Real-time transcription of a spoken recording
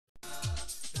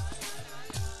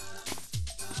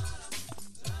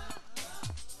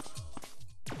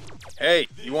Hey,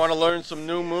 you want to learn some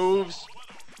new moves?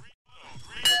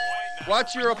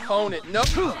 Watch your opponent. No.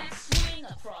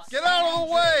 Get out of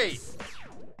the way!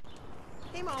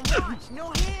 Hey, Mom, watch.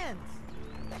 No hands.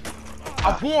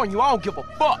 I warn you, I don't give a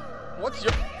fuck. What's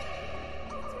your...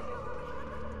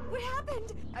 What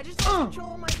happened? I just lost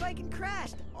control of my bike and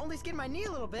crashed. Only skinned my knee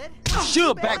a little bit. You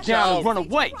should back down and run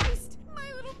away. Christ,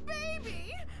 my little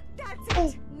baby!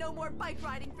 That's it! No more bike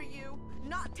riding for you.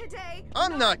 Not today.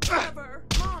 I'm not... Ever.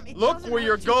 Mom, it Look doesn't where hurt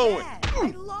you're too going. bad. I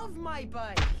love my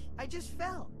bike. I just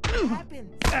fell. It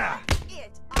happens.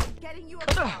 It. I'm getting you a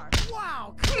car.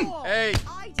 Wow, cool. Hey,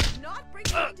 I did not bring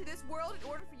you into this world in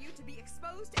order for you to be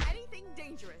exposed to anything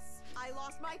dangerous. I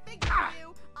lost my figure for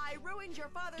you. I ruined your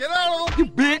father's... Get out of the-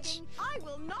 You bitch. I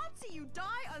will not see you die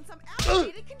on some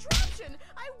outdated contraption.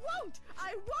 I won't.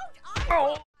 I won't.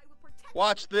 I will protect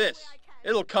watch you the this. way I can.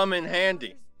 It'll come in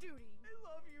handy. Duty. I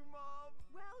love you, Mom.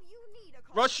 Well, you need a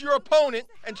car. Rush your opponent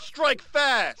and strike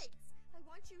fast. I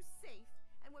want you safe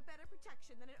and with better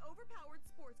protection than an overpowered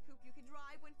sports coupe you can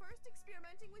drive when first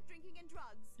experimenting with drinking and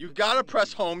drugs. You gotta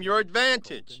press home your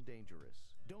advantage. Dangerous.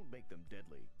 Don't make them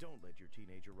deadly. Don't let your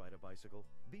teenager ride a bicycle.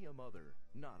 Be a mother,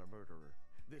 not a murderer.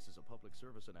 This is a public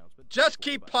service announcement. Just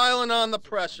keep piling on the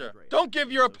pressure. Don't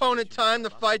give your opponent time to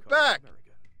fight back.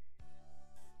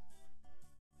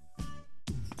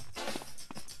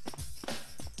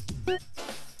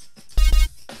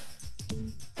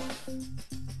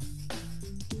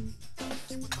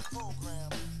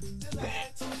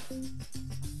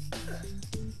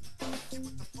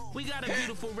 We got a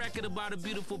beautiful record about a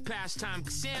beautiful pastime,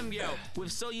 Samuel,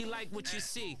 with So You Like What You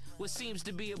See, what seems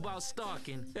to be about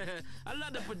stalking. I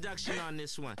love the production on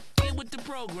this one. Get with the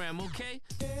program, okay?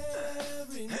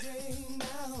 Every day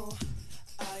now,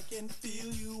 I can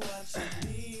feel you watching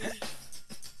me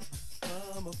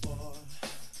from afar.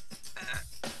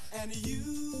 And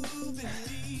you've been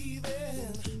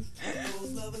leaving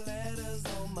those love letters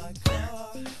on my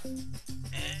car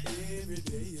every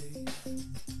day.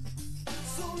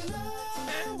 So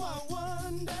now I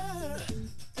wonder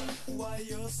why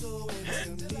you're so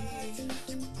into me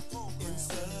in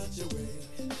such a way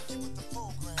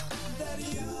that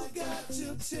you got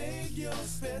to take your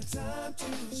spare time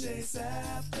to chase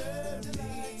after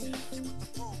me.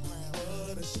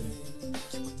 What a shame.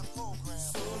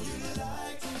 So you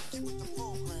like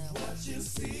what you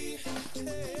see.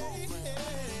 Hey,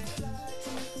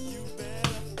 you